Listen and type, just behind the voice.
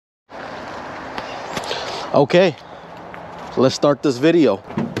Okay, let's start this video.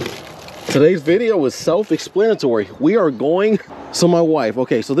 Today's video is self-explanatory. We are going, so my wife,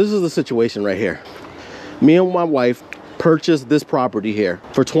 okay, so this is the situation right here. Me and my wife purchased this property here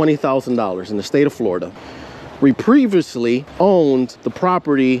for $20,000 in the state of Florida. We previously owned the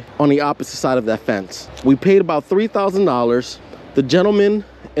property on the opposite side of that fence. We paid about $3,000. The gentleman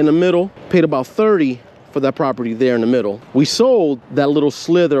in the middle paid about $30,000 for that property there in the middle. We sold that little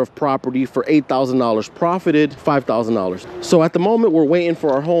slither of property for $8,000, profited $5,000. So at the moment, we're waiting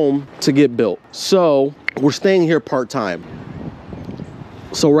for our home to get built. So we're staying here part-time.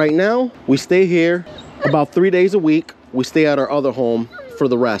 So right now, we stay here about 3 days a week. We stay at our other home for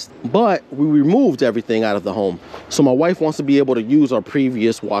the rest, but we removed everything out of the home. So my wife wants to be able to use our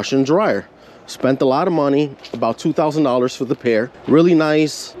previous washer and dryer. Spent a lot of money, about $2,000 for the pair. Really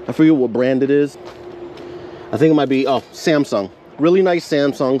nice. I forget what brand it is. I think it might be, oh, Samsung. Really nice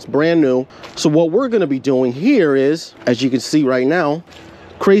Samsungs, brand new. So what we're gonna be doing here is, as you can see right now,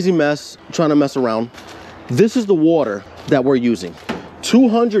 crazy mess, trying to mess around. This is the water that we're using.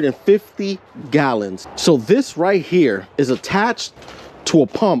 250 gallons. So this right here is attached to a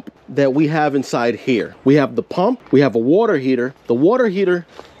pump that we have inside here. We have the pump, we have a water heater. The water heater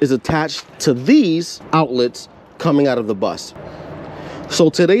is attached to these outlets coming out of the bus. So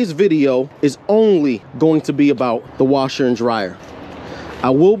today's video is only going to be about the washer and dryer. I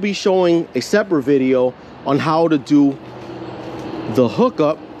will be showing a separate video on how to do the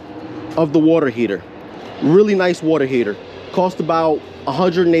hookup of the water heater. Really nice water heater. Cost about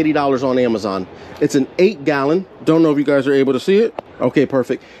 $180 on Amazon. It's an 8-gallon. Don't know if you guys are able to see it. Okay,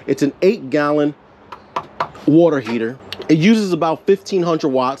 perfect. It's an 8-gallon water heater. It uses about 1,500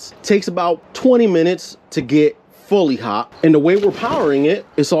 watts. Takes about 20 minutes to get fully hot. And the way we're powering it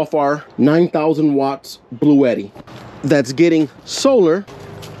is off our 9,000 watts Bluetti that's getting solar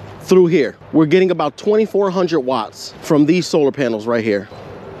through here. We're getting about 2,400 watts from these solar panels right here.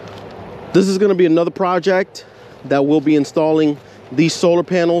 This is going to be another project that we'll be installing these solar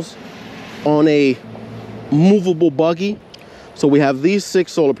panels on a movable buggy. So we have these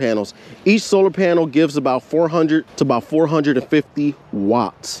 6 solar panels. Each solar panel gives about 400 to about 450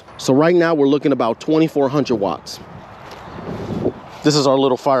 watts. So right now we're looking about 2,400 watts. This is our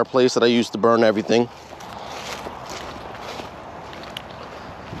little fireplace that I use to burn everything.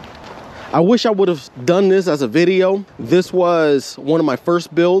 I wish I would have done this as a video. This was one of my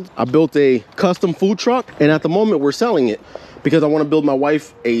first builds. I built a custom food truck, and at the moment we're selling it because I want to build my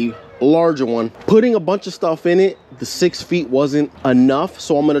wife a larger one. Putting a bunch of stuff in it, the 6 feet wasn't enough,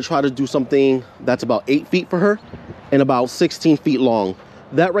 so I'm gonna try to do something that's about 8 feet for her and about 16 feet long.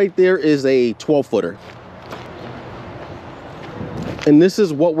 That right there is a 12-footer. And this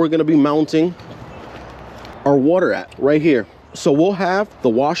is what we're gonna be mounting our water at right here. So we'll have the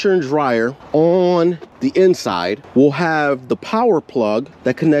washer and dryer on the inside. We'll have the power plug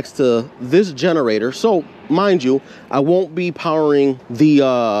that connects to this generator. So mind you, I won't be powering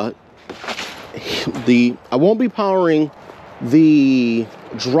the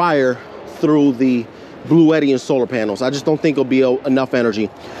dryer through the Bluetti and solar panels. I just don't think it'll be enough energy.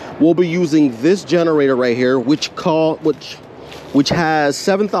 We'll be using this generator right here, which has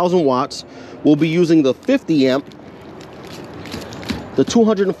 7,000 watts. We'll be using the 50 amp, the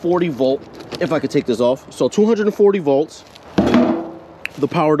 240 volt, if I could take this off. So 240 volts, the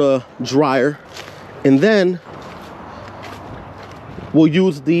power to dryer. And then we'll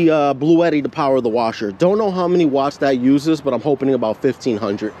use the Bluetti to power the washer. Don't know how many watts that uses, but I'm hoping about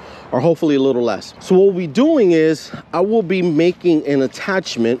 1,500 or hopefully a little less. So what we'll be doing is I will be making an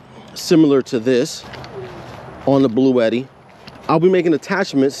attachment similar to this on the Bluetti. I'll be making an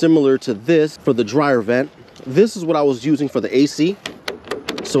attachment similar to this for the dryer vent. This is what I was using for the AC.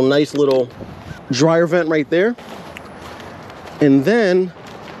 So nice little dryer vent right there. And then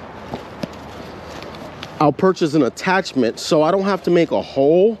I'll purchase an attachment so I don't have to make a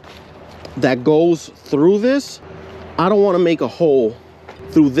hole that goes through this. I don't want to make a hole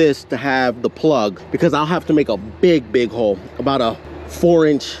through this to have the plug because I'll have to make a big hole, about a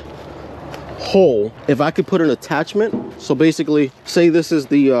 4-inch hole. If I could put an attachment, so basically say this is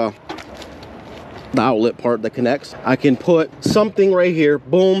the outlet part that connects, I can put something right here,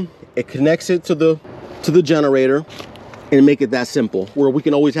 boom, it connects it to the generator and make it that simple where we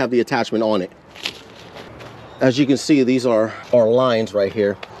can always have the attachment on it. As you can see, these are our lines right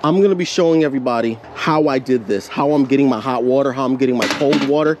here. I'm going to be showing everybody how I did this, how I'm getting my hot water, how I'm getting my cold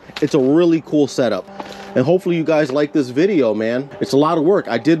water. It's a really cool setup. And hopefully you guys like this video, man. It's a lot of work.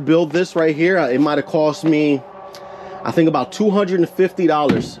 I did build this right here. It might have cost me, I think, about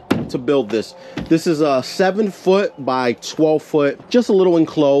 $250 to build this. This is a 7 foot by 12 foot, just a little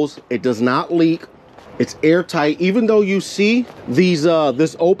enclosed. It does not leak. It's airtight. Even though you see these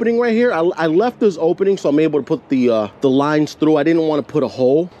this opening right here, I left this opening so I'm able to put the lines through. I didn't want to put a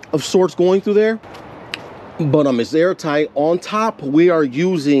hole of sorts going through there, but it's airtight. On top we are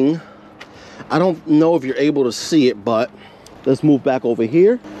using, I don't know if you're able to see it, but let's move back over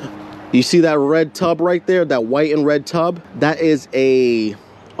here. You see that red tub right there, that white and red tub? That is a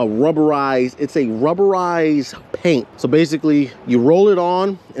rubberized, it's a rubberized paint. So basically you roll it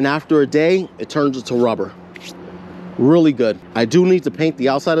on and after a day, it turns into rubber. Really good. I do need to paint the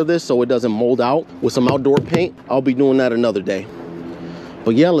outside of this so it doesn't mold out with some outdoor paint. I'll be doing that another day.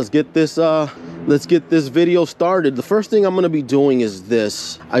 But yeah, let's get this video started. The first thing I'm gonna be doing is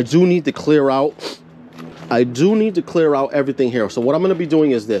this. I do need to clear out everything here. So what I'm gonna be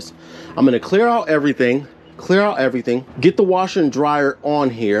doing is this. I'm gonna clear out everything, get the washer and dryer on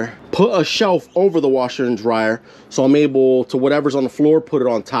here, put a shelf over the washer and dryer so I'm able to, whatever's on the floor, put it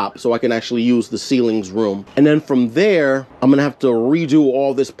on top so I can actually use the ceilings room. And then from there, I'm gonna have to redo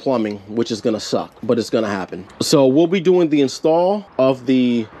all this plumbing, which is gonna suck, but it's gonna happen. So we'll be doing the install of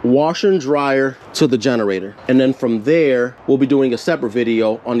the washer and dryer to the generator. And then from there, we'll be doing a separate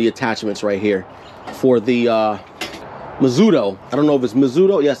video on the attachments right here for the Mizuto. I don't know if it's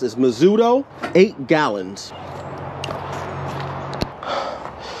Mizuto. Yes, it's Mizuto, 8 gallons.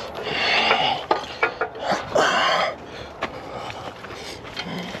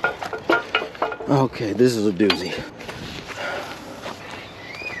 Okay, this is a doozy.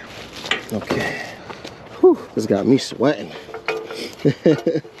 Okay. Whew, this got me sweating.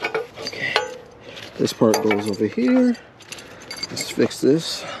 Okay. This part goes over here. Let's fix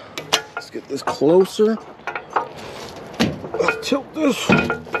this. Let's get this closer. Let's tilt this.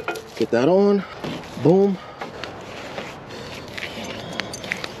 Get that on. Boom.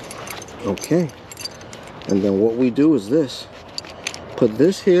 Okay. And then what we do is this. Put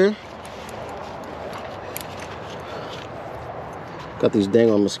this here. Got these dang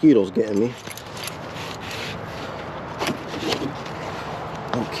on mosquitoes getting me.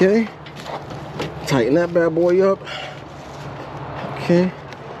 Okay. Tighten that bad boy up. Okay.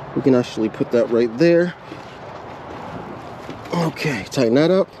 We can actually put that right there. Okay, tighten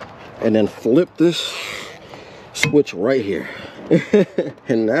that up. And then flip this switch right here.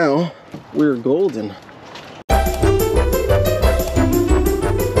 And now we're golden.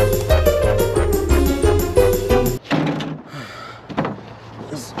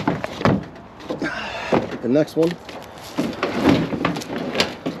 The next one,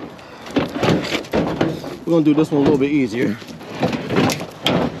 we're gonna do this one a little bit easier.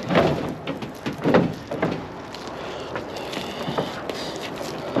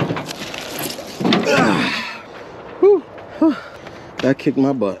 That kicked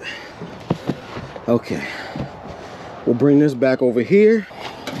my butt. Okay, we'll bring this back over here.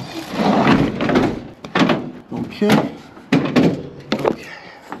 Okay.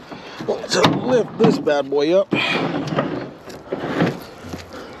 To lift this bad boy up.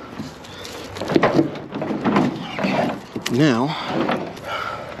 Now,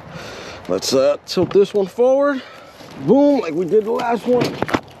 let's tilt this one forward. Boom, like we did the last one.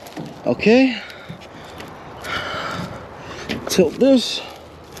 Okay. Tilt this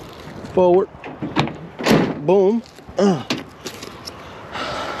forward. Boom.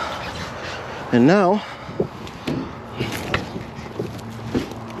 And now,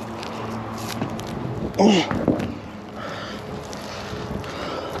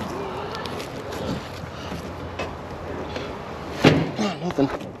 nothing.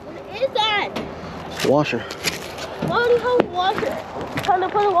 What is that? Washer. Why do you have a washer? I'm trying to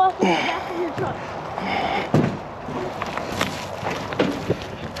put a washer in the back of your truck.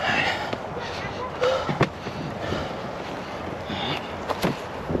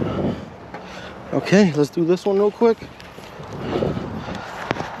 Okay, let's do this one real quick.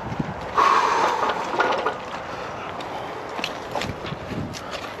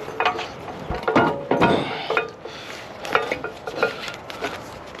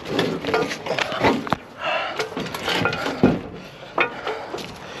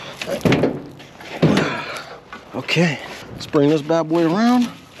 Okay, let's bring this bad boy around,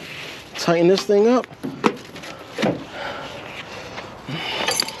 tighten this thing up.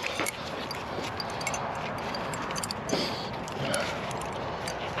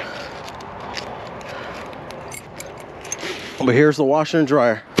 But here's the washer and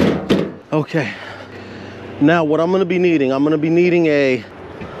dryer. Okay, now what I'm gonna be needing, a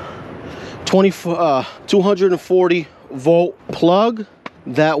 240 volt plug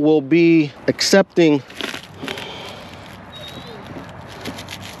that will be accepting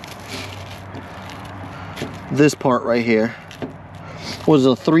this part right here. Was a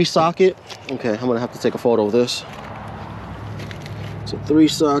 3-socket. Okay, I'm gonna have to take a photo of this. It's a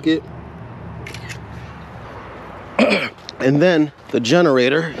 3-socket. And then the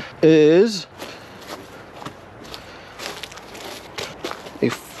generator is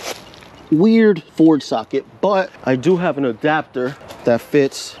a weird 4-socket, but I do have an adapter that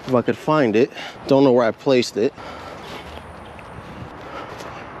fits if I could find it. Don't know where I placed it.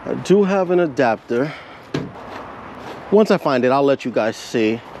 I do have an adapter. Once I find it, I'll let you guys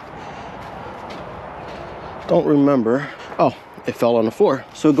see. Don't remember. Oh, it fell on the floor.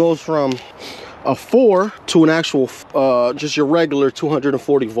 So it goes from a 4 to an actual, just your regular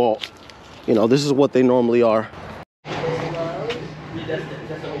 240 volt. You know, this is what they normally are.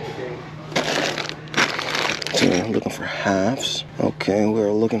 Okay, I'm looking for halves. Okay,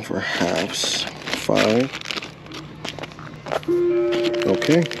 we're looking for halves. 5.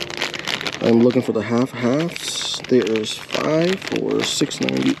 Okay, I'm looking for the halves. There's 5 for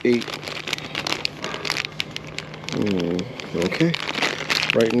 $6.98. Okay.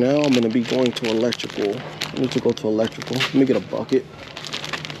 Right now, I'm gonna be going to electrical. I need to go to electrical. Let me get a bucket.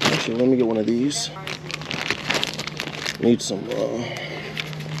 Actually, let me get one of these. Need some.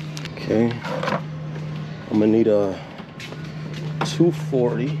 Okay. I'm gonna need a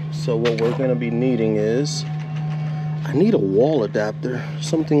 240. So what we're gonna be needing is, I need a wall adapter,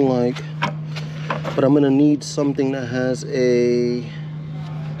 something like. But I'm gonna need something that has a.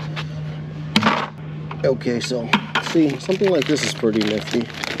 Okay, so see, something like this is pretty nifty.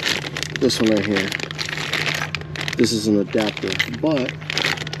 This one right here. This is an adapter, but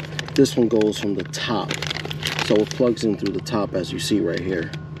this one goes from the top. So it plugs in through the top, as you see right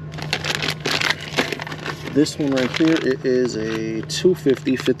here. This one right here, it is a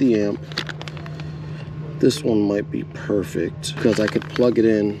 250 50 amp. This one might be perfect because I could plug it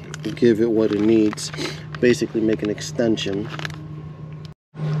in, give it what it needs, basically make an extension.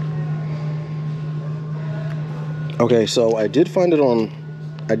 Okay, so I did find it,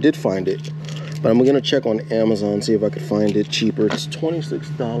 but I'm gonna check on Amazon, see if I could find it cheaper. It's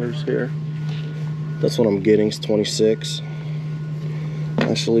 $26 here. That's what I'm getting, it's 26.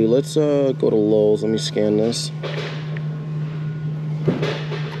 Actually, let's go to Lowe's. Let me scan this.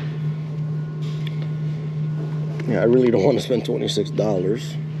 Yeah, I really don't want to spend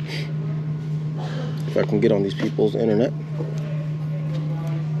 $26 if I can get on these people's internet.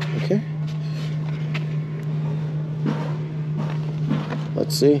 Okay.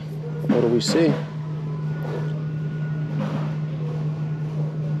 Let's see. What do we see?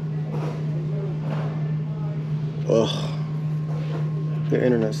 Ugh. The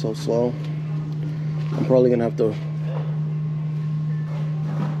internet's so slow. I'm probably gonna have to.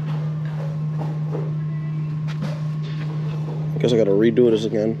 I guess I gotta redo this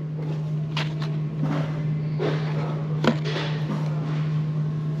again.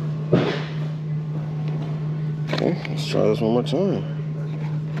 Okay, let's try this one more time.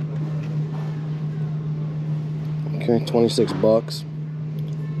 Okay, 26 bucks.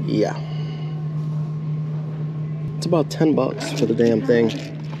 Yeah. It's about 10 bucks for the damn thing.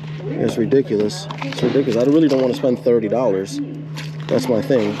 It's ridiculous. It's ridiculous. I really don't want to spend $30. That's my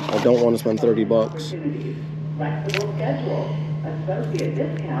thing. I don't want to spend 30 bucks. Flexible schedule, associate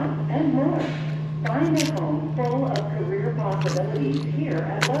discounts, and more. Find a home full of career possibilities here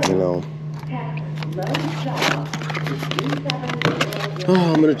at Lowe's. You know. Text Lowe's Job to 270.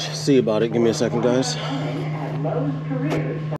 Oh, I'm gonna see about it. Give me a second, guys. At Lowe's Careers.